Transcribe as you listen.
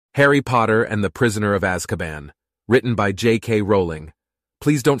Harry Potter and the Prisoner of Azkaban, written by J.K. Rowling.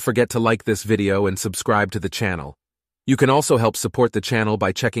 Please don't forget to like this video and subscribe to the channel. You can also help support the channel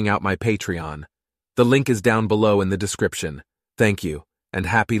by checking out my Patreon. The link is down below in the description. Thank you, and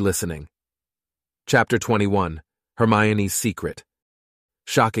happy listening. Chapter 21, Hermione's Secret.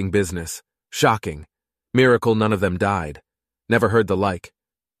 Shocking business. Shocking. Miracle none of them died. Never heard the like.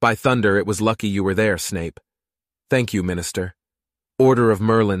 By thunder, it was lucky you were there, Snape. Thank you, Minister. Order of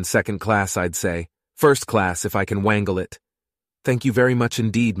Merlin, second class, I'd say. First class, if I can wangle it. Thank you very much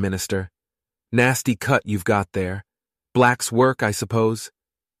indeed, Minister. Nasty cut you've got there. Black's work, I suppose.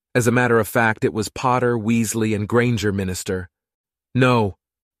 As a matter of fact, it was Potter, Weasley, and Granger, Minister. No.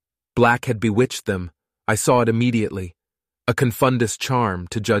 Black had bewitched them. I saw it immediately. A confundus charm,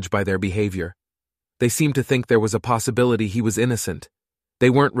 to judge by their behavior. They seemed to think there was a possibility he was innocent.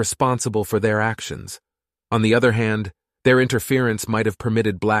 They weren't responsible for their actions. On the other hand, their interference might have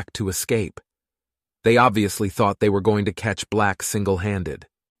permitted Black to escape. They obviously thought they were going to catch Black single-handed.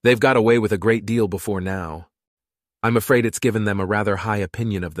 They've got away with a great deal before now. I'm afraid it's given them a rather high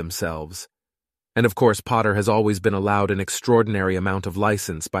opinion of themselves. And of course Potter has always been allowed an extraordinary amount of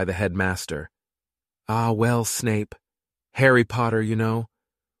license by the headmaster. Ah, well, Snape. Harry Potter, you know.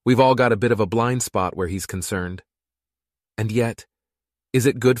 We've all got a bit of a blind spot where he's concerned. And yet, is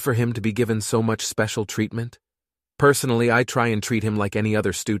it good for him to be given so much special treatment? Personally, I try and treat him like any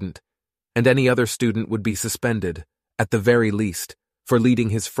other student, and any other student would be suspended, at the very least, for leading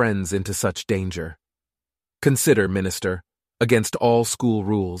his friends into such danger. Consider, Minister, against all school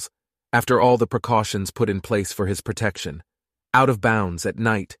rules, after all the precautions put in place for his protection, out of bounds at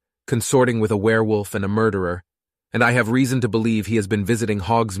night, consorting with a werewolf and a murderer, and I have reason to believe he has been visiting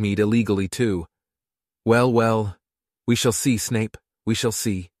Hogsmeade illegally too. Well, we shall see, Snape, we shall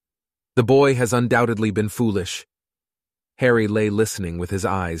see. The boy has undoubtedly been foolish. Harry lay listening with his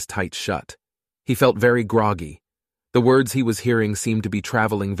eyes tight shut. He felt very groggy. The words he was hearing seemed to be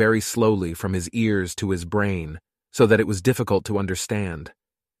traveling very slowly from his ears to his brain, so that it was difficult to understand.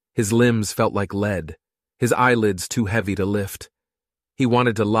 His limbs felt like lead, his eyelids too heavy to lift. He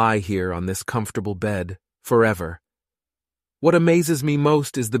wanted to lie here on this comfortable bed, forever. What amazes me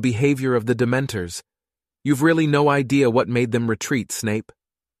most is the behavior of the Dementors. You've really no idea what made them retreat, Snape.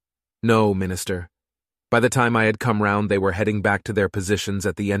 No, Minister. By the time I had come round, they were heading back to their positions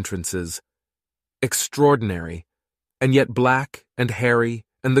at the entrances. Extraordinary. And yet Black and Harry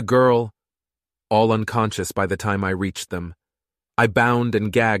and the girl, all unconscious by the time I reached them. I bound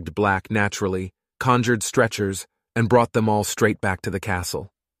and gagged Black naturally, conjured stretchers, and brought them all straight back to the castle.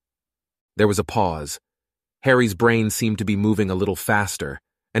 There was a pause. Harry's brain seemed to be moving a little faster,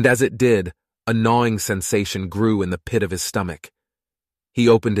 and as it did, a gnawing sensation grew in the pit of his stomach. He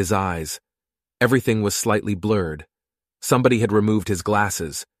opened his eyes. Everything was slightly blurred. Somebody had removed his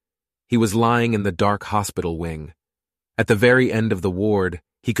glasses. He was lying in the dark hospital wing. At the very end of the ward,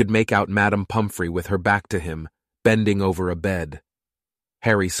 he could make out Madame Pomfrey with her back to him, bending over a bed.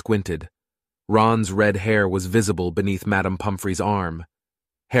 Harry squinted. Ron's red hair was visible beneath Madame Pomfrey's arm.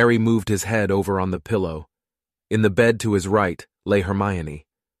 Harry moved his head over on the pillow. In the bed to his right lay Hermione.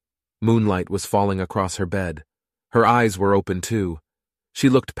 Moonlight was falling across her bed. Her eyes were open too. She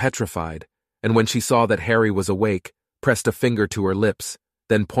looked petrified, and when she saw that Harry was awake, pressed a finger to her lips,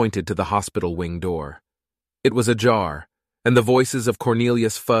 then pointed to the hospital wing door. It was ajar, and the voices of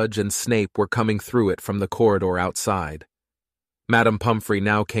Cornelius Fudge and Snape were coming through it from the corridor outside. Madame Pomfrey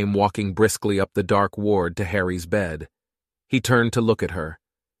now came walking briskly up the dark ward to Harry's bed. He turned to look at her.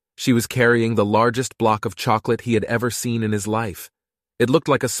 She was carrying the largest block of chocolate he had ever seen in his life. It looked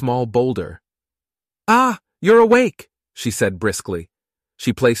like a small boulder. "Ah, you're awake," she said briskly.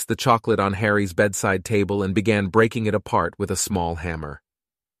 She placed the chocolate on Harry's bedside table and began breaking it apart with a small hammer.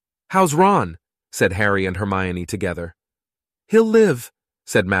 "How's Ron?" said Harry and Hermione together. "He'll live,"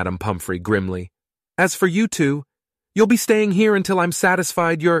 said Madame Pomfrey grimly. "As for you two, you'll be staying here until I'm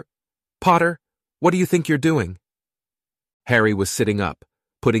satisfied you're— Potter, what do you think you're doing?" Harry was sitting up,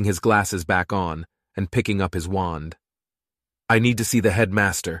 putting his glasses back on, and picking up his wand. "I need to see the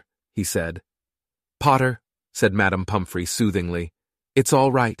headmaster," he said. "Potter," said Madame Pomfrey soothingly, "it's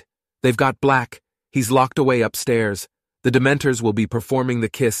all right. They've got Black. He's locked away upstairs. The Dementors will be performing the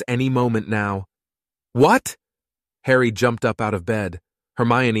kiss any moment now." "What?" Harry jumped up out of bed.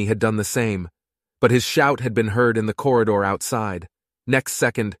 Hermione had done the same, but his shout had been heard in the corridor outside. Next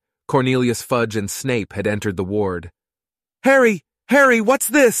second, Cornelius Fudge and Snape had entered the ward. "Harry! Harry, what's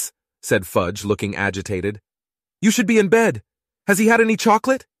this?" said Fudge, looking agitated. "You should be in bed. Has he had any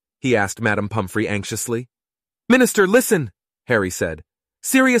chocolate?" he asked Madame Pomfrey anxiously. "Minister, listen," Harry said.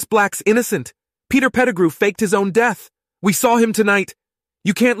 "Sirius Black's innocent. Peter Pettigrew faked his own death. We saw him tonight.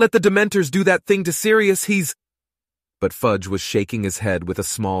 You can't let the Dementors do that thing to Sirius, But Fudge was shaking his head with a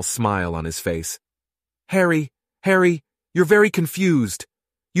small smile on his face. Harry, you're very confused.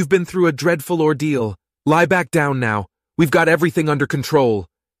 You've been through a dreadful ordeal. Lie back down now. We've got everything under control.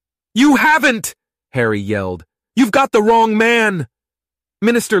 You haven't! Harry yelled. You've got the wrong man!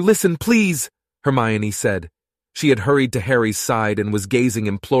 Minister, listen, please, Hermione said. She had hurried to Harry's side and was gazing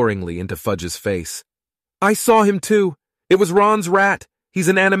imploringly into Fudge's face. I saw him too. It was Ron's rat. He's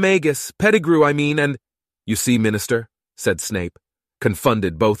an animagus, Pettigrew, and— You see, Minister, said Snape.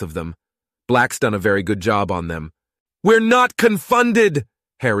 Confunded, both of them. Black's done a very good job on them. We're not confunded!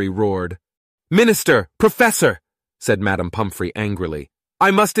 Harry roared. Minister, Professor, said Madame Pomfrey angrily.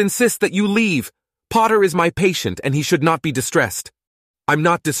 I must insist that you leave. Potter is my patient and he should not be distressed. I'm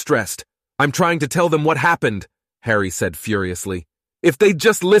not distressed. I'm trying to tell them what happened, Harry said furiously. If they'd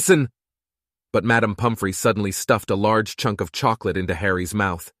just listen. But Madame Pomfrey suddenly stuffed a large chunk of chocolate into Harry's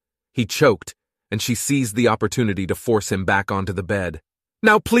mouth. He choked, and she seized the opportunity to force him back onto the bed.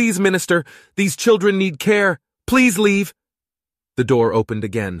 Now please, Minister, these children need care. Please leave. The door opened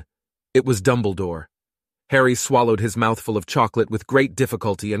again. It was Dumbledore. Harry swallowed his mouthful of chocolate with great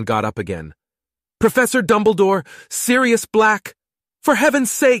difficulty and got up again. Professor Dumbledore, Sirius Black! For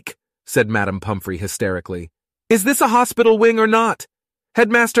heaven's sake, said Madame Pomfrey hysterically. Is this a hospital wing or not?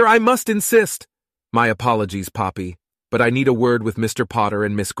 Headmaster, I must insist. My apologies, Poppy, but I need a word with Mr. Potter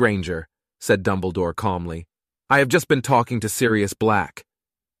and Miss Granger, said Dumbledore calmly. I have just been talking to Sirius Black.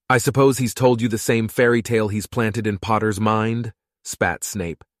 I suppose he's told you the same fairy tale he's planted in Potter's mind? Spat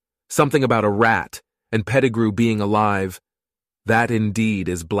Snape. Something about a rat, and Pettigrew being alive. That indeed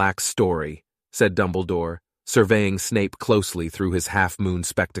is Black's story, said Dumbledore, surveying Snape closely through his half-moon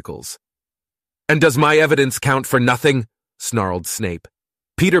spectacles. And does my evidence count for nothing? Snarled Snape.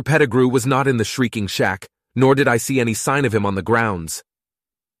 Peter Pettigrew was not in the Shrieking Shack, nor did I see any sign of him on the grounds.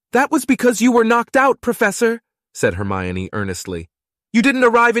 That was because you were knocked out, Professor, said Hermione earnestly. You didn't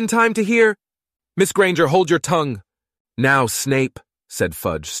arrive in time to hear— Miss Granger, hold your tongue. Now, Snape, said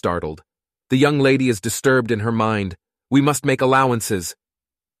Fudge, startled. The young lady is disturbed in her mind. We must make allowances.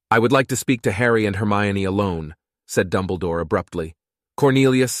 I would like to speak to Harry and Hermione alone, said Dumbledore abruptly.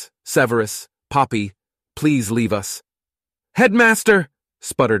 Cornelius, Severus, Poppy, please leave us. Headmaster,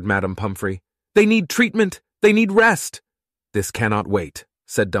 sputtered Madame Pomfrey. They need treatment. They need rest. This cannot wait,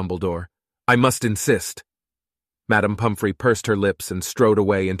 said Dumbledore. I must insist. Madame Pomfrey pursed her lips and strode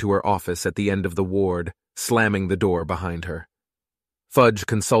away into her office at the end of the ward, slamming the door behind her. Fudge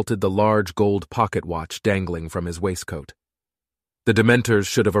consulted the large gold pocket watch dangling from his waistcoat. The Dementors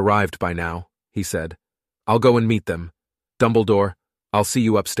should have arrived by now, he said. I'll go and meet them. Dumbledore, I'll see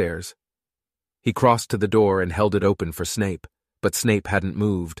you upstairs. He crossed to the door and held it open for Snape, but Snape hadn't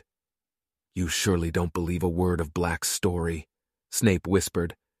moved. You surely don't believe a word of Black's story, Snape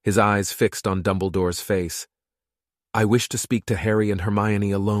whispered, his eyes fixed on Dumbledore's face. I wish to speak to Harry and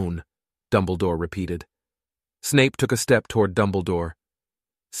Hermione alone, Dumbledore repeated. Snape took a step toward Dumbledore.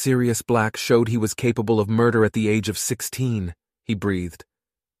 Sirius Black showed he was capable of murder at the age of 16, he breathed.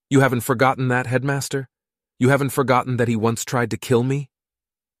 You haven't forgotten that, Headmaster? You haven't forgotten that he once tried to kill me?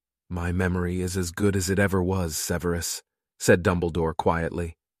 My memory is as good as it ever was, Severus, said Dumbledore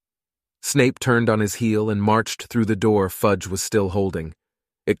quietly. Snape turned on his heel and marched through the door Fudge was still holding.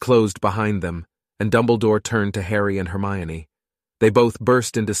 It closed behind them, and Dumbledore turned to Harry and Hermione. They both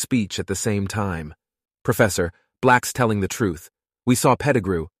burst into speech at the same time. Professor, Black's telling the truth. We saw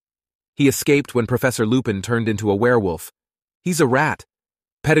Pettigrew. He escaped when Professor Lupin turned into a werewolf. He's a rat.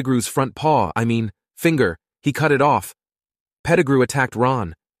 Pettigrew's front paw, finger, he cut it off. Pettigrew attacked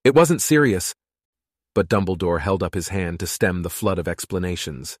Ron. It wasn't Sirius. But Dumbledore held up his hand to stem the flood of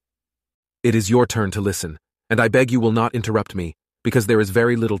explanations. It is your turn to listen, and I beg you will not interrupt me, because there is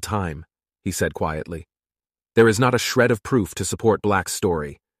very little time, he said quietly. There is not a shred of proof to support Black's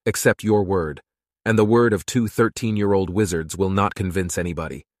story, except your word, and the word of 2 13-year-old wizards will not convince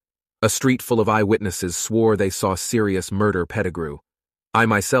anybody. A street full of eyewitnesses swore they saw Sirius murder Pettigrew. I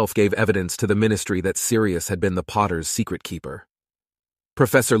myself gave evidence to the ministry that Sirius had been the Potter's secret keeper.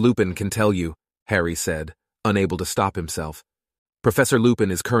 Professor Lupin can tell you, Harry said, unable to stop himself. Professor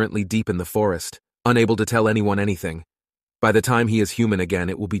Lupin is currently deep in the forest, unable to tell anyone anything. By the time he is human again,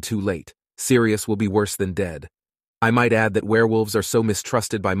 it will be too late. Sirius will be worse than dead. I might add that werewolves are so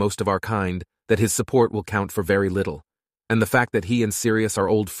mistrusted by most of our kind that his support will count for very little, and the fact that he and Sirius are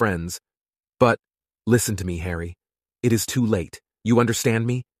old friends. But, listen to me, Harry. It is too late. You understand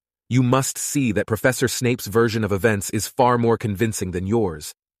me? You must see that Professor Snape's version of events is far more convincing than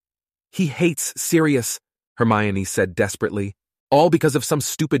yours. He hates Sirius, Hermione said desperately, all because of some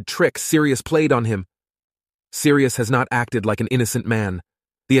stupid trick Sirius played on him. Sirius has not acted like an innocent man,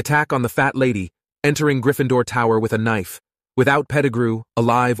 The attack on the fat lady, entering Gryffindor Tower with a knife. Without Pettigrew,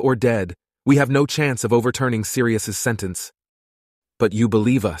 alive or dead, we have no chance of overturning Sirius's sentence. But you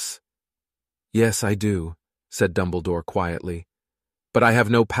believe us. Yes, I do, said Dumbledore quietly. But I have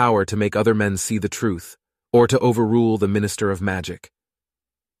no power to make other men see the truth, or to overrule the Minister of Magic.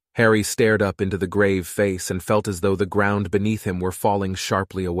 Harry stared up into the grave face and felt as though the ground beneath him were falling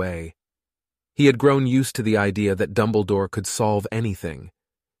sharply away. He had grown used to the idea that Dumbledore could solve anything.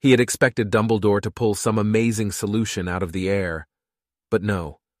 He had expected Dumbledore to pull some amazing solution out of the air. But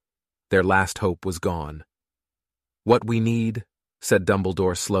no, their last hope was gone. What we need, said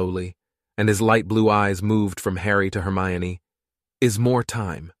Dumbledore slowly, and his light blue eyes moved from Harry to Hermione, is more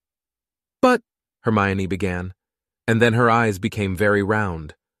time. But, Hermione began, and then her eyes became very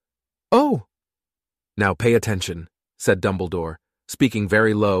round. Oh! Now pay attention, said Dumbledore, speaking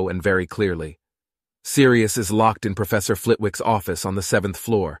very low and very clearly. Sirius is locked in Professor Flitwick's office on the 7th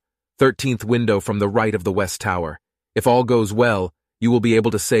floor, 13th window from the right of the West Tower. If all goes well, you will be able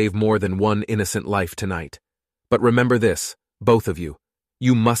to save more than one innocent life tonight. But remember this, both of you.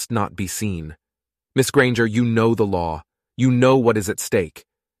 You must not be seen. Miss Granger, you know the law. You know what is at stake.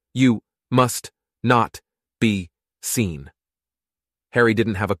 You must not be seen. Harry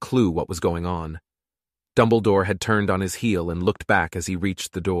didn't have a clue what was going on. Dumbledore had turned on his heel and looked back as he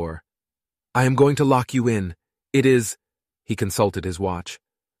reached the door. I am going to lock you in. It is, he consulted his watch,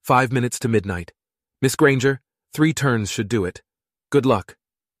 5 minutes to midnight. Miss Granger, 3 turns should do it. Good luck.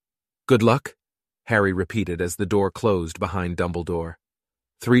 Good luck? Harry repeated as the door closed behind Dumbledore.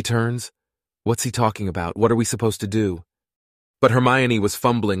 3 turns? What's he talking about? What are we supposed to do? But Hermione was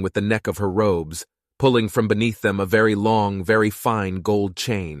fumbling with the neck of her robes, pulling from beneath them a very long, very fine gold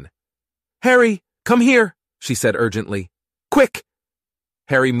chain. Harry, come here, she said urgently. Quick!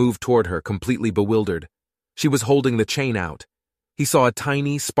 Harry moved toward her, completely bewildered. She was holding the chain out. He saw a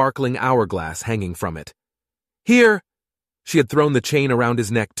tiny, sparkling hourglass hanging from it. Here! She had thrown the chain around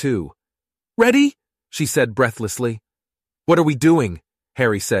his neck, too. Ready? She said breathlessly. What are we doing?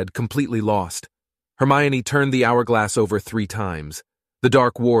 Harry said, completely lost. Hermione turned the hourglass over 3 times. The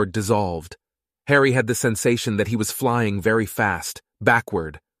dark ward dissolved. Harry had the sensation that he was flying very fast,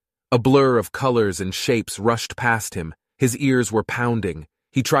 backward. A blur of colors and shapes rushed past him. His ears were pounding.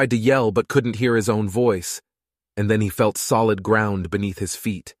 He tried to yell but couldn't hear his own voice. And then he felt solid ground beneath his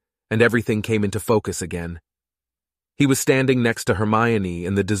feet, and everything came into focus again. He was standing next to Hermione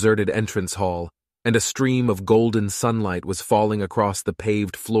in the deserted entrance hall, and a stream of golden sunlight was falling across the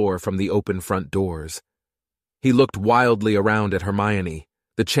paved floor from the open front doors. He looked wildly around at Hermione,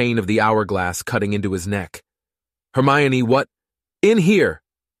 the chain of the hourglass cutting into his neck. Hermione, what? In here!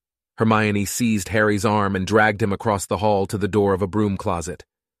 Hermione seized Harry's arm and dragged him across the hall to the door of a broom closet.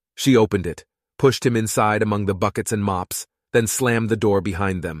 She opened it, pushed him inside among the buckets and mops, then slammed the door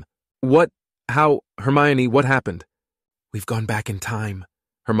behind them. What? How? Hermione, what happened? We've gone back in time,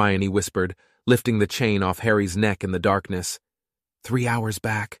 Hermione whispered, lifting the chain off Harry's neck in the darkness. 3 hours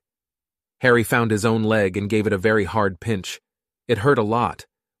back. Harry found his own leg and gave it a very hard pinch. It hurt a lot,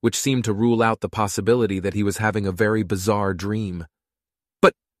 which seemed to rule out the possibility that he was having a very bizarre dream.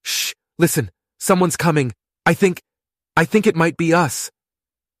 But, shh, listen, someone's coming. I think it might be us.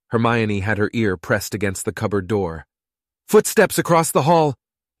 Hermione had her ear pressed against the cupboard door. Footsteps across the hall.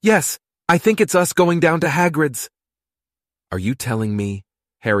 Yes, I think it's us going down to Hagrid's. Are you telling me,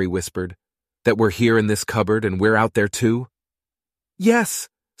 Harry whispered, that we're here in this cupboard and we're out there too? Yes,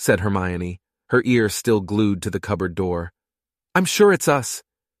 said Hermione, her ear still glued to the cupboard door. I'm sure it's us.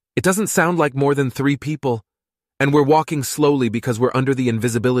 It doesn't sound like more than 3 people, and we're walking slowly because we're under the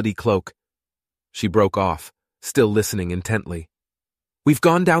invisibility cloak. She broke off, still listening intently. We've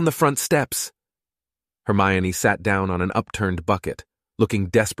gone down the front steps. Hermione sat down on an upturned bucket, looking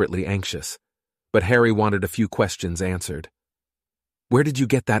desperately anxious, but Harry wanted a few questions answered. Where did you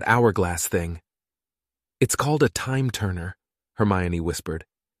get that hourglass thing? It's called a time turner, Hermione whispered,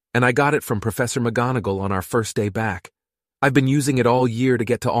 and I got it from Professor McGonagall on our first day back. I've been using it all year to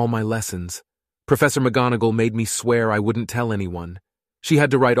get to all my lessons. Professor McGonagall made me swear I wouldn't tell anyone. She had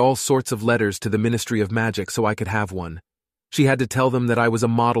to write all sorts of letters to the Ministry of Magic so I could have one. She had to tell them that I was a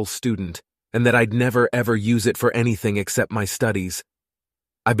model student, and that I'd never ever use it for anything except my studies.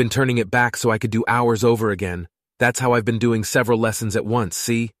 I've been turning it back so I could do hours over again. That's how I've been doing several lessons at once,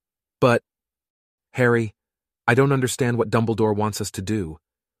 see? But, Harry, I don't understand what Dumbledore wants us to do.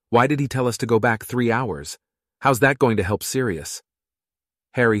 Why did he tell us to go back 3 hours? How's that going to help Sirius?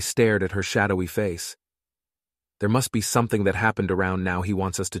 Harry stared at her shadowy face. There must be something that happened around now he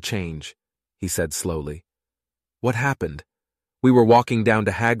wants us to change, he said slowly. What happened? We were walking down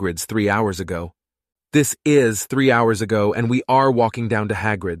to Hagrid's 3 hours ago. "This is 3 hours ago, and we are walking down to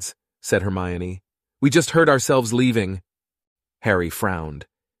Hagrid's," said Hermione. "We just heard ourselves leaving." Harry frowned.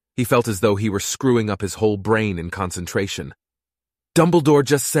 He felt as though he were screwing up his whole brain in concentration. "Dumbledore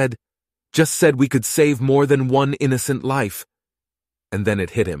just said we could save more than one innocent life." And then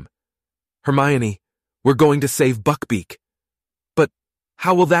it hit him. "Hermione, we're going to save Buckbeak." "But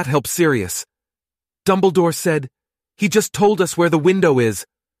how will that help Sirius?" "Dumbledore said, he just told us where the window is.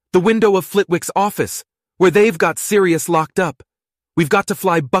 The window of Flitwick's office, where they've got Sirius locked up. We've got to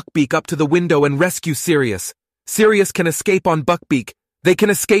fly Buckbeak up to the window and rescue Sirius. Sirius can escape on Buckbeak. They can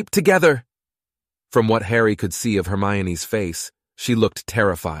escape together." From what Harry could see of Hermione's face, she looked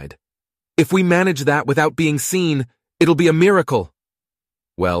terrified. "If we manage that without being seen, it'll be a miracle."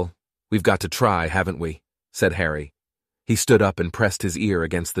 "Well, we've got to try, haven't we?" said Harry. He stood up and pressed his ear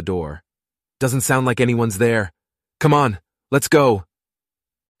against the door. "Doesn't sound like anyone's there. Come on, let's go."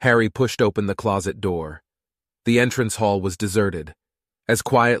 Harry pushed open the closet door. The entrance hall was deserted. As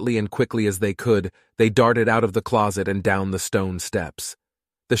quietly and quickly as they could, they darted out of the closet and down the stone steps.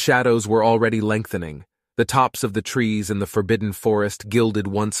 The shadows were already lengthening, the tops of the trees in the forbidden forest gilded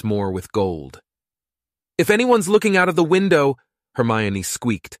once more with gold. "If anyone's looking out of the window," Hermione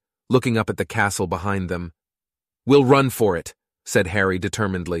squeaked, looking up at the castle behind them. "We'll run for it," said Harry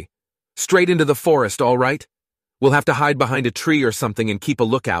determinedly. "Straight into the forest, all right? We'll have to hide behind a tree or something and keep a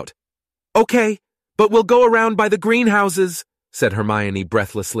lookout." "Okay, but we'll go around by the greenhouses," said Hermione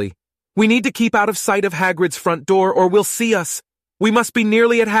breathlessly. "We need to keep out of sight of Hagrid's front door or we'll see us. We must be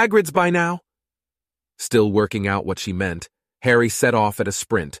nearly at Hagrid's by now." Still working out what she meant, Harry set off at a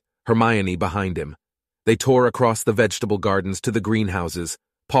sprint, Hermione behind him. They tore across the vegetable gardens to the greenhouses,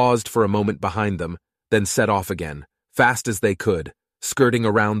 paused for a moment behind them, then set off again, fast as they could, skirting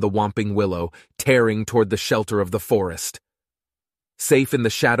around the Whomping Willow, tearing toward the shelter of the forest. Safe in the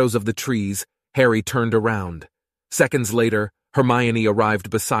shadows of the trees, Harry turned around. Seconds later, Hermione arrived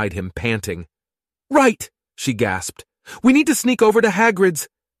beside him, panting. "Right," she gasped. "We need to sneak over to Hagrid's.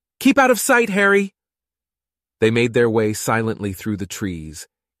 Keep out of sight, Harry." They made their way silently through the trees,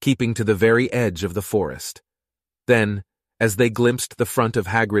 keeping to the very edge of the forest. Then, as they glimpsed the front of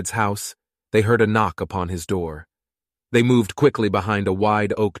Hagrid's house, they heard a knock upon his door. They moved quickly behind a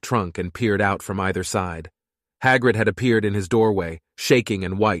wide oak trunk and peered out from either side. Hagrid had appeared in his doorway, shaking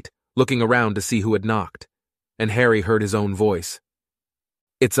and white, looking around to see who had knocked. And Harry heard his own voice.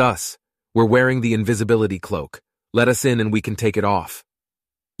 "It's us. We're wearing the invisibility cloak. Let us in and we can take it off."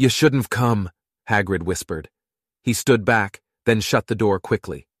 "You shouldn't have come," Hagrid whispered. He stood back, then shut the door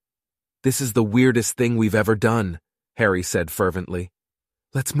quickly. "This is the weirdest thing we've ever done," Harry said fervently.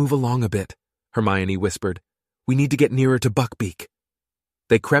 "Let's move along a bit," Hermione whispered. "We need to get nearer to Buckbeak."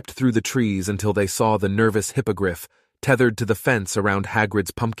 They crept through the trees until they saw the nervous hippogriff tethered to the fence around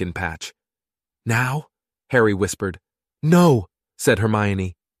Hagrid's pumpkin patch. "Now?" Harry whispered. "No," said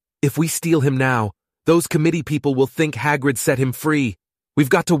Hermione. "If we steal him now, those committee people will think Hagrid set him free. We've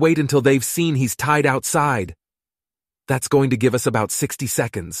got to wait until they've seen he's tied outside." "That's going to give us about 60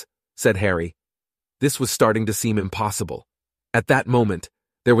 seconds, said Harry. This was starting to seem impossible. At that moment,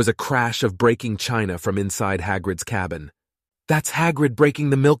 there was a crash of breaking china from inside Hagrid's cabin. "That's Hagrid breaking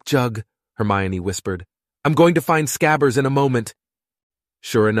the milk jug," Hermione whispered. "I'm going to find Scabbers in a moment."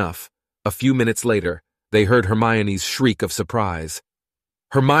 Sure enough, a few minutes later, they heard Hermione's shriek of surprise.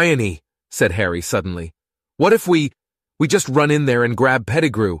 "Hermione," said Harry suddenly. "What if we just run in there and grab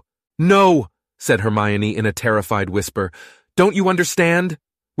Pettigrew?" "No," said Hermione in a terrified whisper. "Don't you understand?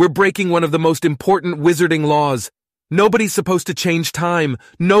 We're breaking one of the most important wizarding laws. Nobody's supposed to change time.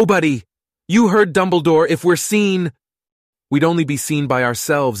 Nobody. You heard Dumbledore. If we're seen, we'd only be seen by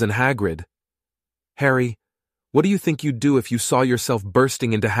ourselves and Hagrid." "Harry, what do you think you'd do if you saw yourself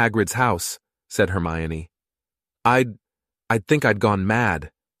bursting into Hagrid's house?" said Hermione. I'd think I'd gone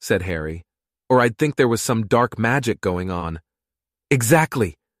mad," said Harry. "Or I'd think there was some dark magic going on."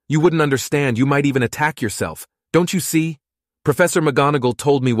 "Exactly. You wouldn't understand. You might even attack yourself. Don't you see? Professor McGonagall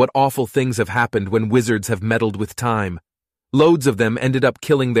told me what awful things have happened when wizards have meddled with time. Loads of them ended up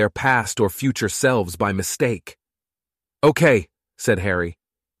killing their past or future selves by mistake." "Okay," said Harry.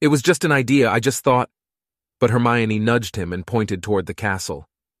 "It was just an idea. I just thought—" But Hermione nudged him and pointed toward the castle.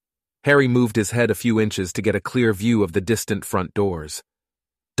 Harry moved his head a few inches to get a clear view of the distant front doors.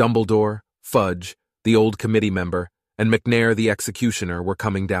 Dumbledore, Fudge, the old committee member, and McNair the executioner were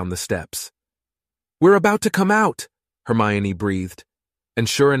coming down the steps. "We're about to come out," Hermione breathed. And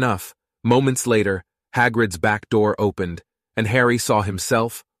sure enough, moments later, Hagrid's back door opened, and Harry saw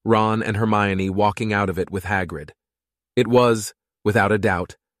himself, Ron, and Hermione walking out of it with Hagrid. It was, without a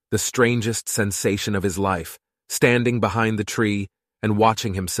doubt, the strangest sensation of his life, standing behind the tree and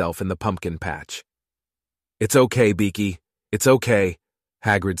watching himself in the pumpkin patch. "It's okay, Beaky. It's okay,"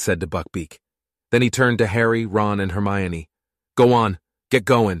 Hagrid said to Buckbeak. Then he turned to Harry, Ron, and Hermione. "Go on, get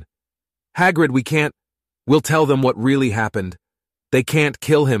going." "Hagrid, we can't. We'll tell them what really happened. They can't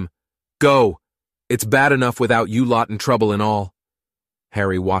kill him. Go. It's bad enough without you lot in trouble and all."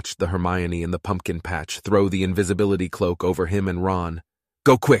 Harry watched the Hermione in the pumpkin patch throw the invisibility cloak over him and Ron.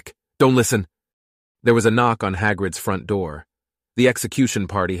 "Go quick. Don't listen." There was a knock on Hagrid's front door. The execution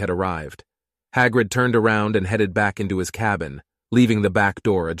party had arrived. Hagrid turned around and headed back into his cabin, leaving the back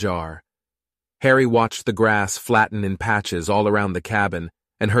door ajar. Harry watched the grass flatten in patches all around the cabin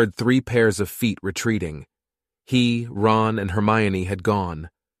and heard 3 pairs of feet retreating. He, Ron, and Hermione had gone.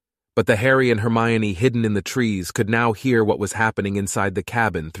 But the Harry and Hermione hidden in the trees could now hear what was happening inside the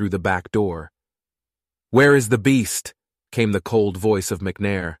cabin through the back door. "Where is the beast?" came the cold voice of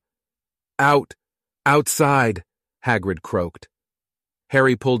McNair. Outside," Hagrid croaked.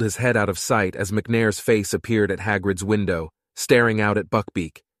 Harry pulled his head out of sight as McNair's face appeared at Hagrid's window, staring out at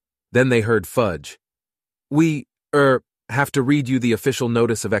Buckbeak. Then they heard Fudge. "We, have to read you the official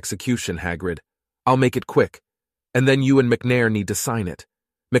notice of execution, Hagrid. I'll make it quick. And then you and McNair need to sign it.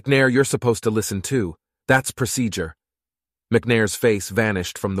 McNair, you're supposed to listen too. That's procedure." McNair's face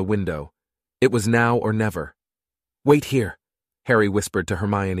vanished from the window. It was now or never. "Wait here," Harry whispered to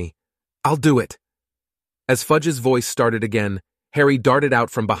Hermione. "I'll do it." As Fudge's voice started again, Harry darted out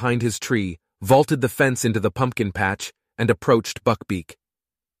from behind his tree, vaulted the fence into the pumpkin patch, and approached Buckbeak.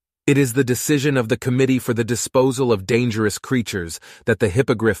 "It is the decision of the Committee for the Disposal of Dangerous Creatures that the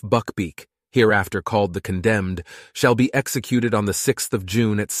hippogriff Buckbeak, hereafter called the Condemned, shall be executed on the 6th of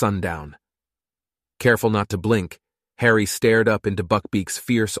June at sundown." Careful not to blink, Harry stared up into Buckbeak's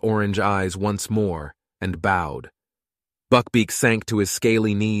fierce orange eyes once more and bowed. Buckbeak sank to his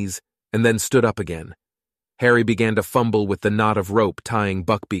scaly knees and then stood up again. Harry began to fumble with the knot of rope tying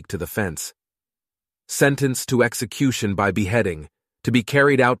Buckbeak to the fence. "Sentenced to execution by beheading, to be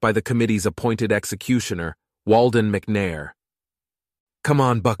carried out by the committee's appointed executioner, Walden McNair." "Come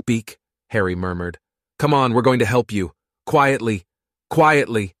on, Buckbeak," Harry murmured. "Come on, we're going to help you. Quietly,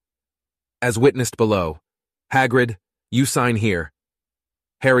 quietly." As witnessed below. Hagrid, you sign here.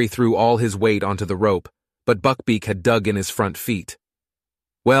 Harry threw all his weight onto the rope, but Buckbeak had dug in his front feet.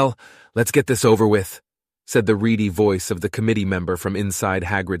 "Well, let's get this over with," said the reedy voice of the committee member from inside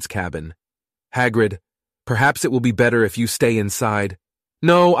Hagrid's cabin. "Hagrid, perhaps it will be better if you stay inside."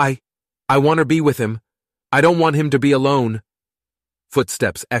 "No, I want to be with him. I don't want him to be alone."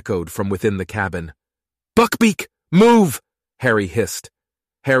 Footsteps echoed from within the cabin. "Buckbeak, move!" Harry hissed.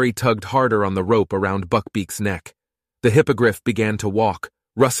 Harry tugged harder on the rope around Buckbeak's neck. The hippogriff began to walk,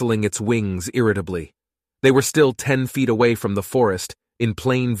 rustling its wings irritably. They were still 10 feet away from the forest, in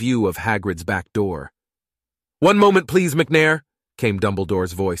plain view of Hagrid's back door. "One moment, please, McNair," came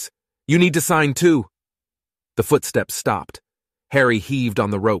Dumbledore's voice. "You need to sign too." The footsteps stopped. Harry heaved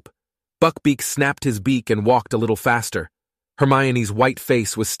on the rope. Buckbeak snapped his beak and walked a little faster. Hermione's white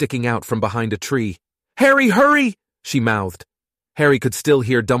face was sticking out from behind a tree. "Harry, hurry!" she mouthed. Harry could still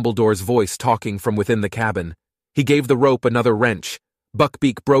hear Dumbledore's voice talking from within the cabin. He gave the rope another wrench.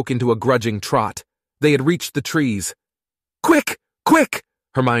 Buckbeak broke into a grudging trot. They had reached the trees. "Quick! Quick!"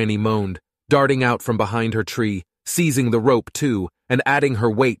 Hermione moaned, darting out from behind her tree, seizing the rope too, and adding her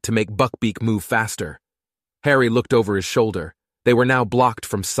weight to make Buckbeak move faster. Harry looked over his shoulder. They were now blocked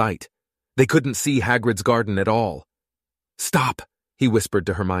from sight. They couldn't see Hagrid's garden at all. "Stop," he whispered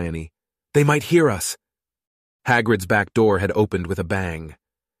to Hermione. "They might hear us." Hagrid's back door had opened with a bang.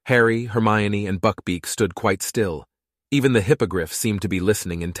 Harry, Hermione, and Buckbeak stood quite still. Even the hippogriff seemed to be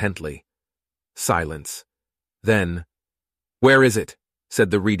listening intently. Silence. Then, "Where is it?"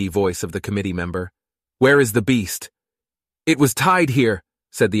 said the reedy voice of the committee member. "Where is the beast?" "It was tied here,"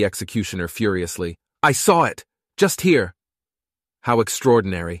 said the executioner furiously. "I saw it. Just here." "How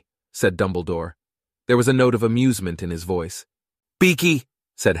extraordinary," said Dumbledore. There was a note of amusement in his voice. "Beaky,"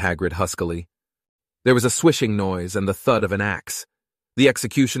 said Hagrid huskily. There was a swishing noise and the thud of an axe. The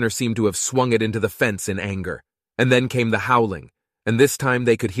executioner seemed to have swung it into the fence in anger. And then came the howling, and this time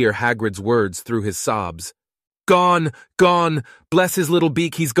they could hear Hagrid's words through his sobs. "Gone! Gone! Bless his little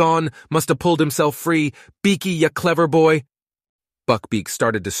beak, he's gone! Must have pulled himself free! Beaky, ya clever boy!" Buckbeak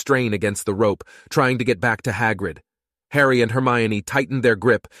started to strain against the rope, trying to get back to Hagrid. Harry and Hermione tightened their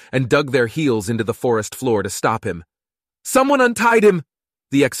grip and dug their heels into the forest floor to stop him. "Someone untied him!"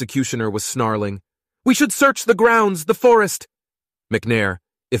 the executioner was snarling. "We should search the grounds, the forest!" "McNair,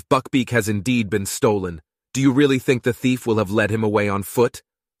 if Buckbeak has indeed been stolen, do you really think the thief will have led him away on foot?"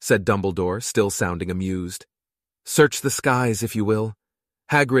 said Dumbledore, still sounding amused. "Search the skies, if you will.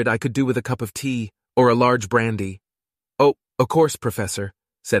 Hagrid, I could do with a cup of tea, or a large brandy." "Oh, of course, Professor,"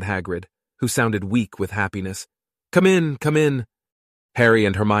 said Hagrid, who sounded weak with happiness. "Come in, come in." Harry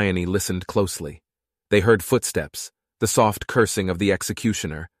and Hermione listened closely. They heard footsteps, the soft cursing of the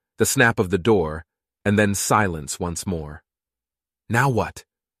executioner, the snap of the door, and then silence once more. "Now what?"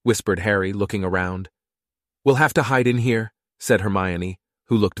 whispered Harry, looking around. "We'll have to hide in here," said Hermione,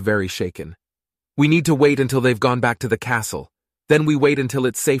 who looked very shaken. "We need to wait until they've gone back to the castle. Then we wait until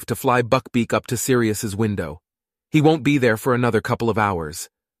it's safe to fly Buckbeak up to Sirius's window. He won't be there for another couple of hours.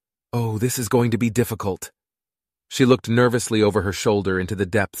 Oh, this is going to be difficult." She looked nervously over her shoulder into the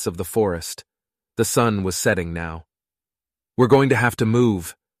depths of the forest. The sun was setting now. "We're going to have to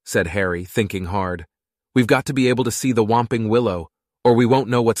move," said Harry, thinking hard. "We've got to be able to see the Whomping Willow, or we won't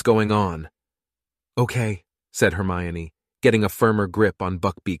know what's going on." "Okay," said Hermione, getting a firmer grip on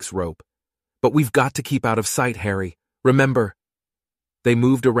Buckbeak's rope. "But we've got to keep out of sight, Harry. Remember." They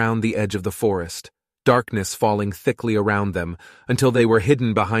moved around the edge of the forest, darkness falling thickly around them until they were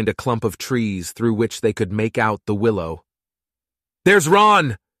hidden behind a clump of trees through which they could make out the willow. "There's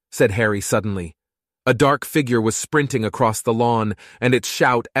Ron!" said Harry suddenly. A dark figure was sprinting across the lawn, and its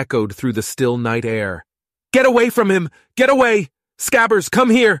shout echoed through the still night air. "Get away from him! Get away! Scabbers, come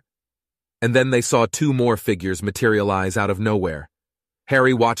here!" And then they saw two more figures materialize out of nowhere.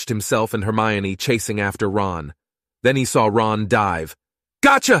 Harry watched himself and Hermione chasing after Ron. Then he saw Ron dive.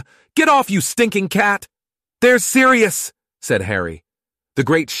 "Gotcha! Get off, you stinking cat!" "There's Sirius!" said Harry. The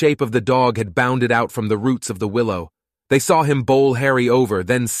great shape of the dog had bounded out from the roots of the willow. They saw him bowl Harry over,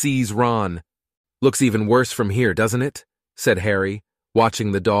 then seize Ron. "Looks even worse from here, doesn't it?" said Harry,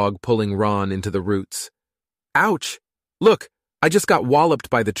 watching the dog pulling Ron into the roots. "Ouch! Look, I just got walloped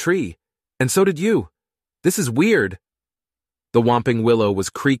by the tree, and so did you. This is weird." The Whomping Willow was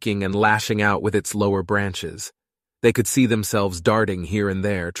creaking and lashing out with its lower branches. They could see themselves darting here and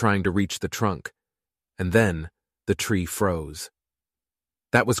there, trying to reach the trunk. And then the tree froze.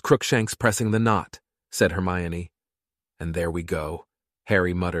 "That was Crookshanks pressing the knot," said Hermione. "And there we go,"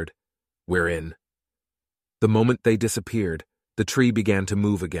 Harry muttered. "We're in." The moment they disappeared, the tree began to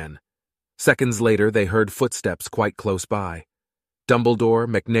move again. Seconds later, they heard footsteps quite close by. Dumbledore,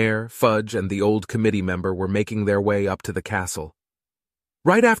 McNair, Fudge, and the old committee member were making their way up to the castle.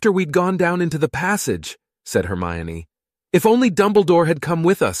 "Right after we'd gone down into the passage," said Hermione. "If only Dumbledore had come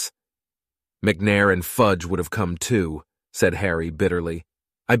with us." "McNair and Fudge would have come too," said Harry bitterly.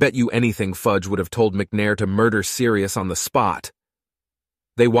 "I bet you anything Fudge would have told McNair to murder Sirius on the spot."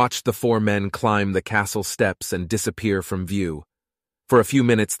 They watched the four men climb the castle steps and disappear from view. For a few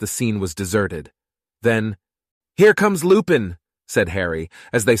minutes the scene was deserted. Then, "Here comes Lupin," said Harry,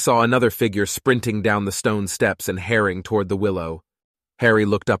 as they saw another figure sprinting down the stone steps and herring toward the willow. Harry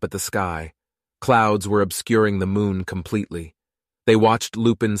looked up at the sky. Clouds were obscuring the moon completely. They watched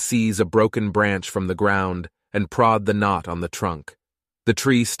Lupin seize a broken branch from the ground and prod the knot on the trunk. The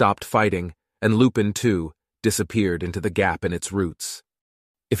tree stopped fighting, and Lupin, too, disappeared into the gap in its roots.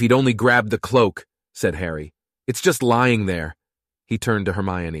 "If he'd only grabbed the cloak," said Harry. "It's just lying there." He turned to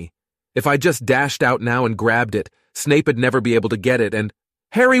Hermione. "If I just dashed out now and grabbed it, Snape'd never be able to get it, and—"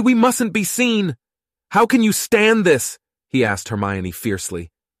 "Harry, we mustn't be seen! How can you stand this?" he asked Hermione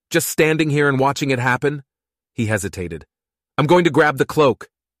fiercely. "Just standing here and watching it happen?" He hesitated. "I'm going to grab the cloak."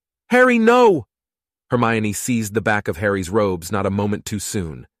 "Harry, no!" Hermione seized the back of Harry's robes not a moment too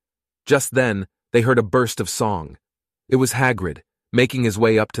soon. Just then, they heard a burst of song. It was Hagrid, making his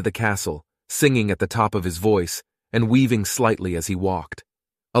way up to the castle, singing at the top of his voice, and weaving slightly as he walked.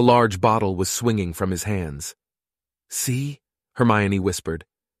 A large bottle was swinging from his hands. "See?" Hermione whispered.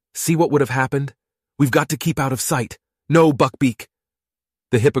 "See what would have happened? We've got to keep out of sight. No, Buckbeak!"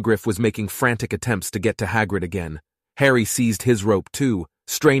 The hippogriff was making frantic attempts to get to Hagrid again. Harry seized his rope too,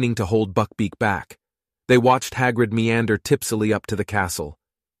 straining to hold Buckbeak back. They watched Hagrid meander tipsily up to the castle.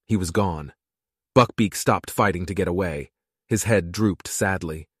 He was gone. Buckbeak stopped fighting to get away. His head drooped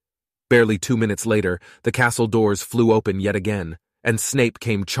sadly. Barely 2 minutes later, the castle doors flew open yet again, and Snape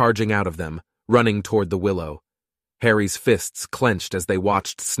came charging out of them, running toward the willow. Harry's fists clenched as they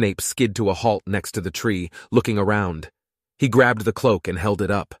watched Snape skid to a halt next to the tree, looking around. He grabbed the cloak and held it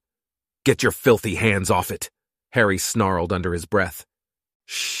up. "Get your filthy hands off it," Harry snarled under his breath.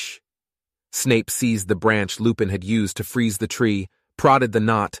 "Shh." Snape seized the branch Lupin had used to freeze the tree, prodded the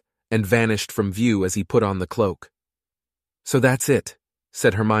knot, and vanished from view as he put on the cloak. "So that's it,"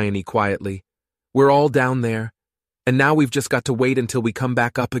 said Hermione quietly. "We're all down there, and now we've just got to wait until we come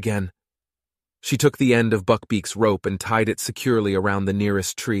back up again." She took the end of Buckbeak's rope and tied it securely around the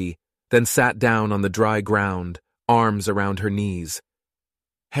nearest tree, then sat down on the dry ground, arms around her knees.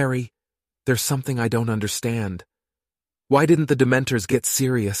 "Harry, there's something I don't understand. Why didn't the Dementors get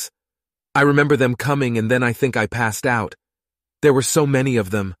Sirius? I remember them coming, and then I think I passed out. There were so many of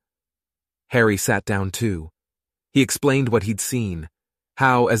them." Harry sat down too. He explained what he'd seen,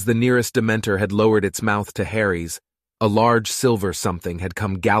 how, as the nearest Dementor had lowered its mouth to Harry's, a large silver something had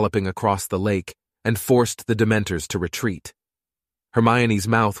come galloping across the lake and forced the Dementors to retreat. Hermione's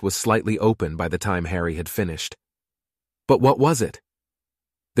mouth was slightly open by the time Harry had finished. But what was it?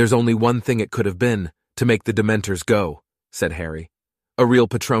 There's only one thing it could have been to make the Dementors go, said Harry. A real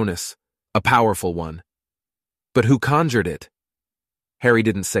Patronus, a powerful one. But who conjured it? Harry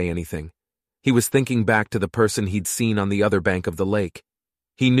didn't say anything. He was thinking back to the person he'd seen on the other bank of the lake.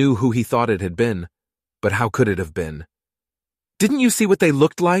 He knew who he thought it had been, but how could it have been? Didn't you see what they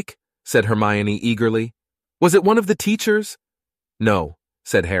looked like? Said Hermione eagerly. Was it one of the teachers? No,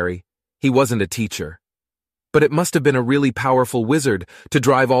 said Harry. He wasn't a teacher. But it must have been a really powerful wizard to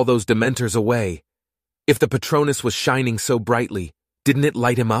drive all those Dementors away. If the Patronus was shining so brightly, didn't it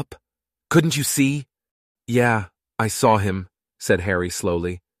light him up? Couldn't you see? Yeah, I saw him, said Harry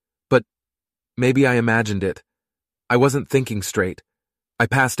slowly. But maybe I imagined it. I wasn't thinking straight. I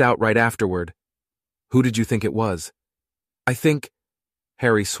passed out right afterward. Who did you think it was? I think...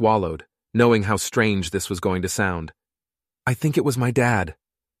 Harry swallowed, knowing how strange this was going to sound. I think it was my dad.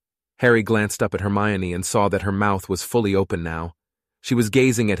 Harry glanced up at Hermione and saw that her mouth was fully open now. She was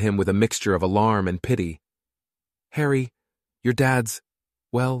gazing at him with a mixture of alarm and pity. Harry, your dad's,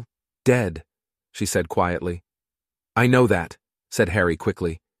 well, dead, she said quietly. I know that, said Harry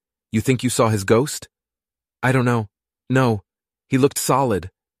quickly. You think you saw his ghost? I don't know. No, he looked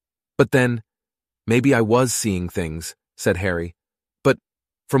solid. But then, maybe I was seeing things, said Harry. But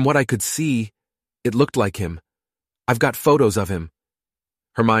from what I could see, it looked like him. I've got photos of him.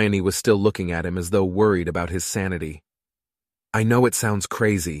 Hermione was still looking at him as though worried about his sanity. I know it sounds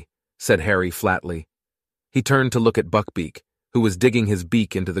crazy, said Harry flatly. He turned to look at Buckbeak, who was digging his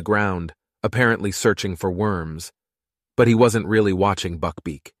beak into the ground, apparently searching for worms. But he wasn't really watching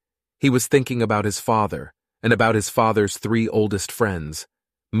Buckbeak. He was thinking about his father, and about his father's 3 oldest friends,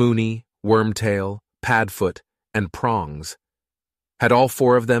 Moony, Wormtail, Padfoot, and Prongs. Had all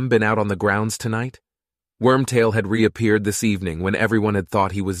 4 of them been out on the grounds tonight? Wormtail had reappeared this evening when everyone had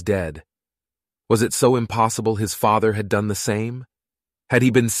thought he was dead. Was it so impossible his father had done the same? Had he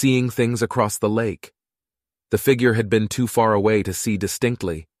been seeing things across the lake? The figure had been too far away to see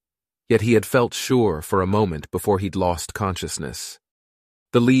distinctly, yet he had felt sure for a moment before he'd lost consciousness.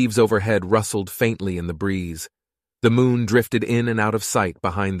 The leaves overhead rustled faintly in the breeze. The moon drifted in and out of sight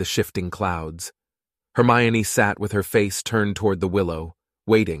behind the shifting clouds. Hermione sat with her face turned toward the willow,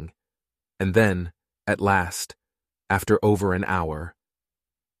 waiting, and then, at last, after over an hour.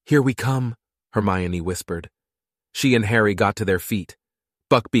 Here we come, Hermione whispered. She and Harry got to their feet.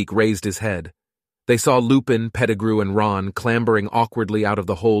 Buckbeak raised his head. They saw Lupin, Pettigrew, and Ron clambering awkwardly out of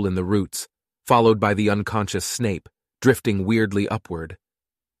the hole in the roots, followed by the unconscious Snape, drifting weirdly upward.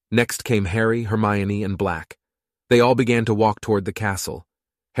 Next came Harry, Hermione, and Black. They all began to walk toward the castle.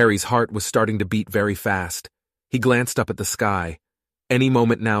 Harry's heart was starting to beat very fast. He glanced up at the sky. Any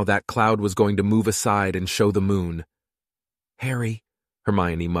moment now that cloud was going to move aside and show the moon. Harry,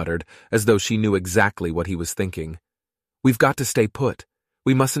 Hermione muttered, as though she knew exactly what he was thinking. We've got to stay put.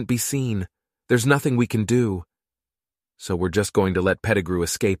 We mustn't be seen. There's nothing we can do. So we're just going to let Pettigrew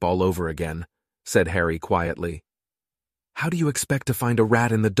escape all over again, said Harry quietly. How do you expect to find a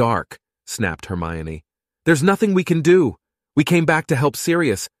rat in the dark? Snapped Hermione. There's nothing we can do. We came back to help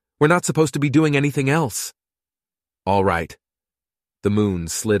Sirius. We're not supposed to be doing anything else. All right. The moon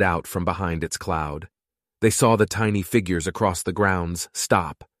slid out from behind its cloud. They saw the tiny figures across the grounds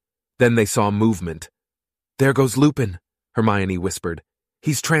stop. Then they saw movement. There goes Lupin, Hermione whispered.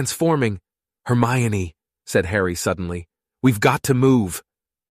 He's transforming. Hermione, said Harry suddenly. We've got to move.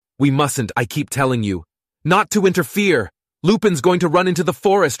 We mustn't, I keep telling you. Not to interfere. Lupin's going to run into the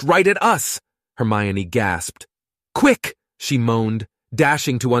forest right at us, Hermione gasped. Quick, she moaned,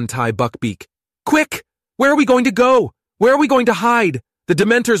 dashing to untie Buckbeak. Quick! Where are we going to go? Where are we going to hide? The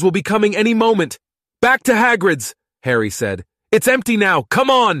Dementors will be coming any moment. Back to Hagrid's, Harry said. It's empty now,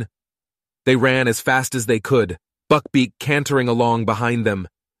 come on! They ran as fast as they could, Buckbeak cantering along behind them.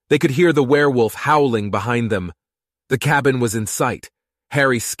 They could hear the werewolf howling behind them. The cabin was in sight.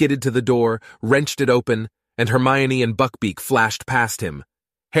 Harry skidded to the door, wrenched it open, and Hermione and Buckbeak flashed past him.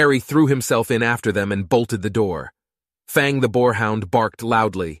 Harry threw himself in after them and bolted the door. Fang the boarhound barked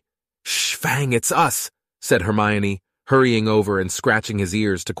loudly. Shh, Fang, it's us, said Hermione, hurrying over and scratching his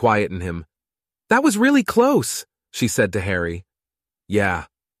ears to quieten him. That was really close, she said to Harry. Yeah.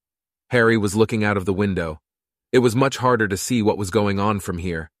 Harry was looking out of the window. It was much harder to see what was going on from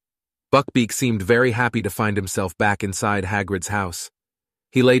here. Buckbeak seemed very happy to find himself back inside Hagrid's house.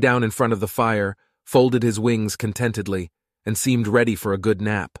 He lay down in front of the fire, folded his wings contentedly, and seemed ready for a good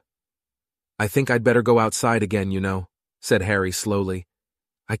nap. I think I'd better go outside again, said Harry slowly.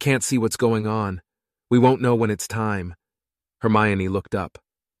 I can't see what's going on. We won't know when it's time. Hermione looked up.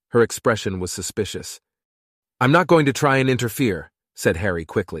 Her expression was suspicious. I'm not going to try and interfere, said Harry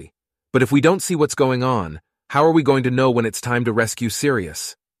quickly. But if we don't see what's going on, how are we going to know when it's time to rescue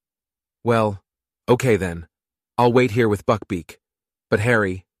Sirius? Well, okay then. I'll wait here with Buckbeak. But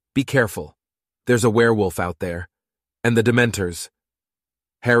Harry, be careful. There's a werewolf out there. And the Dementors.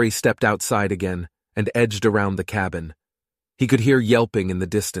 Harry stepped outside again and edged around the cabin. He could hear yelping in the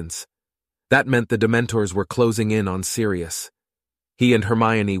distance. That meant the Dementors were closing in on Sirius. He and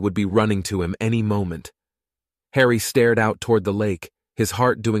Hermione would be running to him any moment. Harry stared out toward the lake, his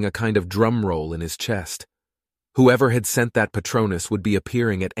heart doing a kind of drum roll in his chest. Whoever had sent that Patronus would be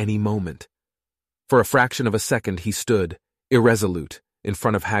appearing at any moment. For a fraction of a second he stood, irresolute, in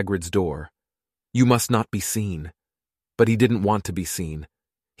front of Hagrid's door. You must not be seen. But he didn't want to be seen.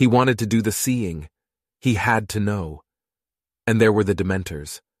 He wanted to do the seeing. He had to know. And there were the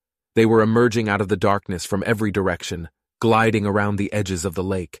Dementors. They were emerging out of the darkness from every direction, gliding around the edges of the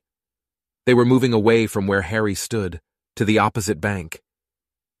lake. They were moving away from where Harry stood, to the opposite bank.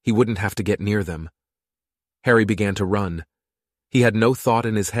 He wouldn't have to get near them. Harry began to run. He had no thought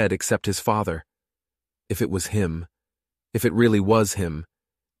in his head except his father. If it was him, if it really was him,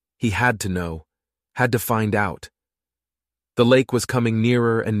 he had to know, had to find out. The lake was coming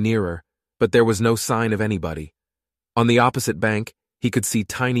nearer and nearer, but there was no sign of anybody. On the opposite bank, he could see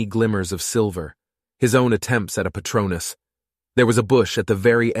tiny glimmers of silver, his own attempts at a Patronus. There was a bush at the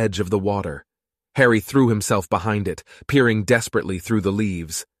very edge of the water. Harry threw himself behind it, peering desperately through the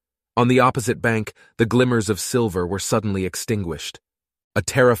leaves. On the opposite bank, the glimmers of silver were suddenly extinguished. A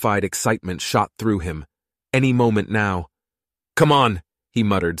terrified excitement shot through him. Any moment now. Come on, he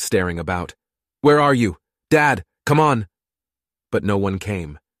muttered, staring about. Where are you? Dad, come on. But no one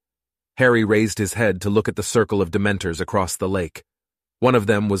came. Harry raised his head to look at the circle of Dementors across the lake. One of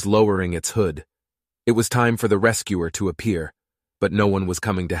them was lowering its hood. It was time for the rescuer to appear, but no one was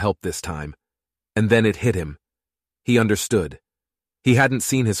coming to help this time. And then it hit him. He understood. He hadn't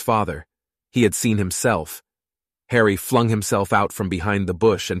seen his father. He had seen himself. Harry flung himself out from behind the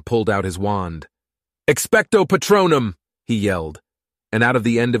bush and pulled out his wand. Expecto Patronum, he yelled, and out of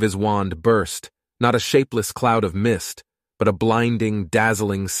the end of his wand burst, not a shapeless cloud of mist, but a blinding,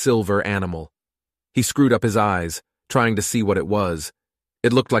 dazzling silver animal. He screwed up his eyes, trying to see what it was.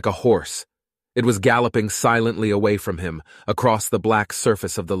 It looked like a horse. It was galloping silently away from him, across the black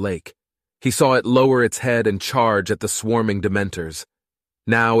surface of the lake. He saw it lower its head and charge at the swarming Dementors.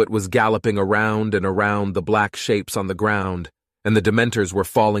 Now it was galloping around and around the black shapes on the ground, and the Dementors were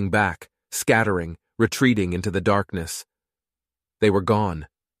falling back, scattering, retreating into the darkness. They were gone.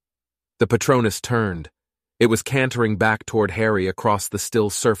 The Patronus turned. It was cantering back toward Harry across the still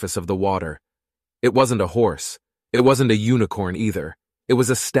surface of the water. It wasn't a horse. It wasn't a unicorn either. It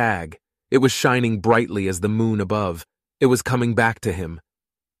was a stag. It was shining brightly as the moon above. It was coming back to him.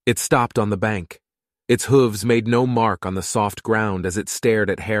 It stopped on the bank. Its hooves made no mark on the soft ground as it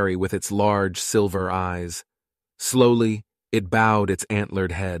stared at Harry with its large silver eyes. Slowly, it bowed its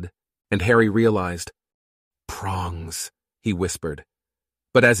antlered head, and Harry realized. Prongs, he whispered.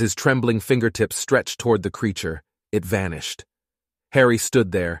 But as his trembling fingertips stretched toward the creature, it vanished. Harry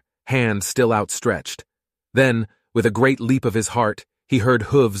stood there, hand still outstretched. Then, with a great leap of his heart, he heard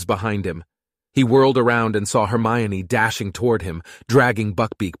hooves behind him. He whirled around and saw Hermione dashing toward him, dragging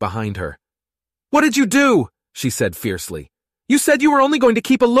Buckbeak behind her. "What did you do?" she said fiercely. "You said you were only going to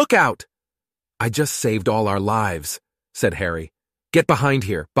keep a lookout." "I just saved all our lives," said Harry. "Get behind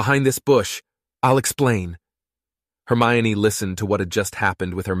here, behind this bush. I'll explain." Hermione listened to what had just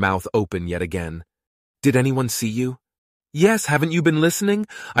happened with her mouth open yet again. "Did anyone see you?" "Yes, haven't you been listening?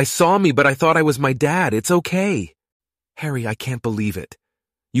 I saw me, but I thought I was my dad. It's okay." "Harry, I can't believe it.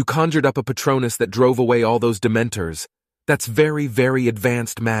 You conjured up a Patronus that drove away all those Dementors. That's very, very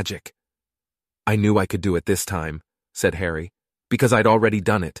advanced magic." "I knew I could do it this time," said Harry, "because I'd already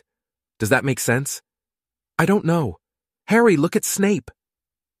done it. Does that make sense?" "I don't know. Harry, look at Snape."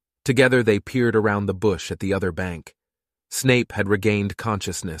 Together they peered around the bush at the other bank. Snape had regained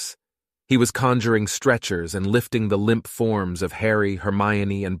consciousness. He was conjuring stretchers and lifting the limp forms of Harry,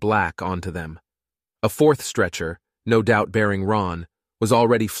 Hermione, and Black onto them. A fourth stretcher, no doubt bearing Ron, was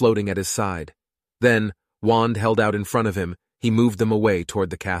already floating at his side. Then, wand held out in front of him, he moved them away toward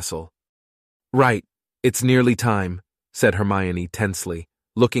the castle. "Right, it's nearly time," said Hermione tensely,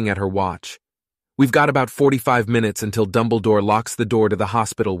 looking at her watch. "We've got about 45 minutes until Dumbledore locks the door to the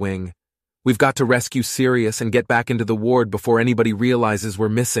hospital wing. We've got to rescue Sirius and get back into the ward before anybody realizes we're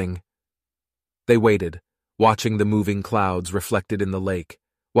missing." They waited, watching the moving clouds reflected in the lake,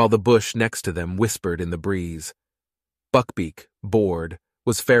 while the bush next to them whispered in the breeze. Buckbeak, bored,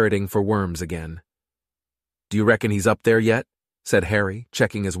 was ferreting for worms again. "Do you reckon he's up there yet?" said Harry,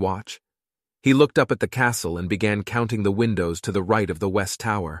 checking his watch. He looked up at the castle and began counting the windows to the right of the west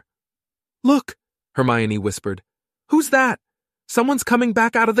tower. "Look," Hermione whispered. "Who's that? Someone's coming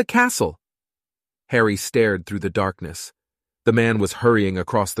back out of the castle." Harry stared through the darkness. The man was hurrying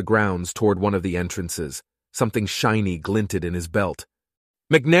across the grounds toward one of the entrances. Something shiny glinted in his belt.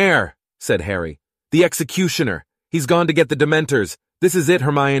 "McNair," said Harry. "The executioner. He's gone to get the Dementors. This is it,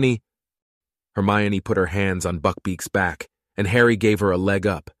 Hermione." Hermione put her hands on Buckbeak's back, and Harry gave her a leg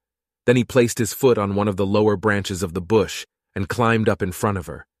up. Then he placed his foot on one of the lower branches of the bush and climbed up in front of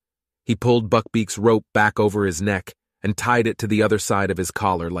her. He pulled Buckbeak's rope back over his neck and tied it to the other side of his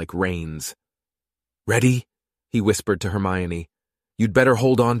collar like reins. "Ready?" he whispered to Hermione. "You'd better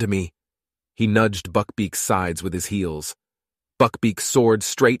hold on to me." He nudged Buckbeak's sides with his heels. Buckbeak soared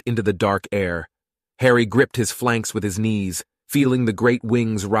straight into the dark air. Harry gripped his flanks with his knees, feeling the great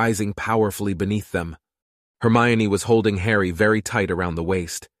wings rising powerfully beneath them. Hermione was holding Harry very tight around the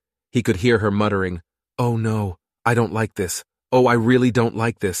waist. He could hear her muttering, "Oh no, I don't like this. Oh, I really don't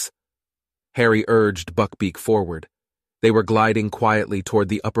like this." Harry urged Buckbeak forward. They were gliding quietly toward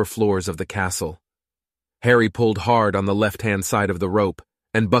the upper floors of the castle. Harry pulled hard on the left-hand side of the rope,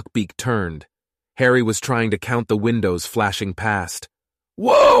 and Buckbeak turned. Harry was trying to count the windows flashing past.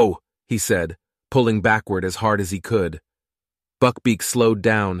 "Whoa!" he said, pulling backward as hard as he could. Buckbeak slowed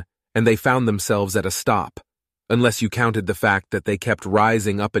down, and they found themselves at a stop, unless you counted the fact that they kept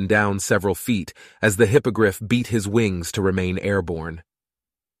rising up and down several feet as the hippogriff beat his wings to remain airborne.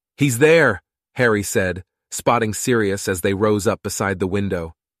 "He's there," Harry said, spotting Sirius as they rose up beside the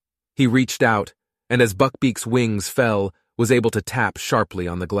window. He reached out, and as Buckbeak's wings fell, was able to tap sharply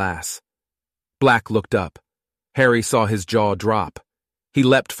on the glass. Black looked up. Harry saw his jaw drop. He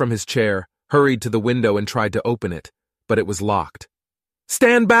leapt from his chair, hurried to the window and tried to open it, but it was locked.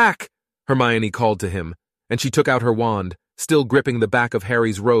 "Stand back!" Hermione called to him, and she took out her wand, still gripping the back of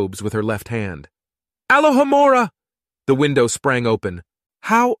Harry's robes with her left hand. "Alohomora!" The window sprang open.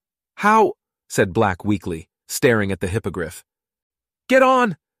 How, said Black weakly, staring at the hippogriff. "Get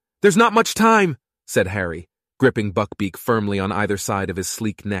on! There's not much time," said Harry, gripping Buckbeak firmly on either side of his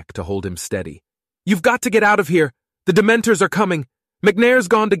sleek neck to hold him steady. "You've got to get out of here! The Dementors are coming! McNair's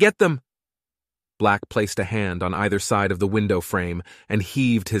gone to get them!" Black placed a hand on either side of the window frame and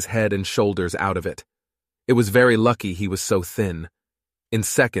heaved his head and shoulders out of it. It was very lucky he was so thin. In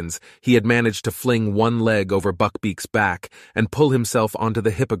seconds, he had managed to fling one leg over Buckbeak's back and pull himself onto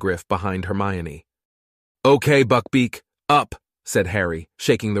the hippogriff behind Hermione. "Okay, Buckbeak, up," said Harry,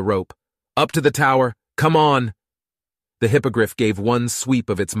 shaking the rope. "Up to the tower, come on!" The hippogriff gave one sweep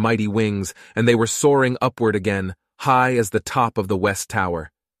of its mighty wings, and they were soaring upward again, high as the top of the west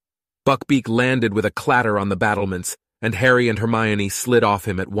tower. Buckbeak landed with a clatter on the battlements, and Harry and Hermione slid off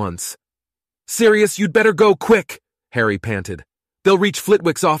him at once. "Sirius, you'd better go quick," Harry panted. "They'll reach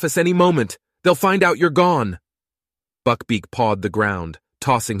Flitwick's office any moment. They'll find out you're gone." Buckbeak pawed the ground,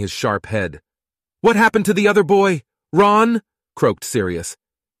 tossing his sharp head. "What happened to the other boy? Ron?" croaked Sirius.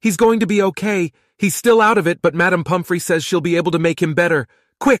 "He's going to be okay. He's still out of it, but Madame Pomfrey says she'll be able to make him better.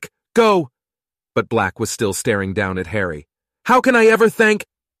 Quick, go!" But Black was still staring down at Harry. "How can I ever thank—"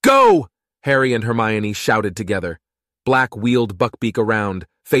 "Go!" Harry and Hermione shouted together. Black wheeled Buckbeak around,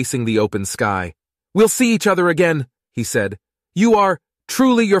 facing the open sky. "We'll see each other again," he said. "You are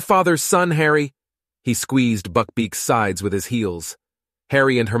truly your father's son, Harry." He squeezed Buckbeak's sides with his heels.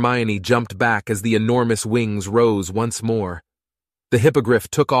 Harry and Hermione jumped back as the enormous wings rose once more. The hippogriff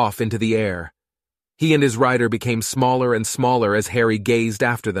took off into the air. He and his rider became smaller and smaller as Harry gazed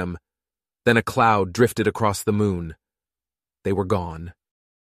after them. Then a cloud drifted across the moon. They were gone.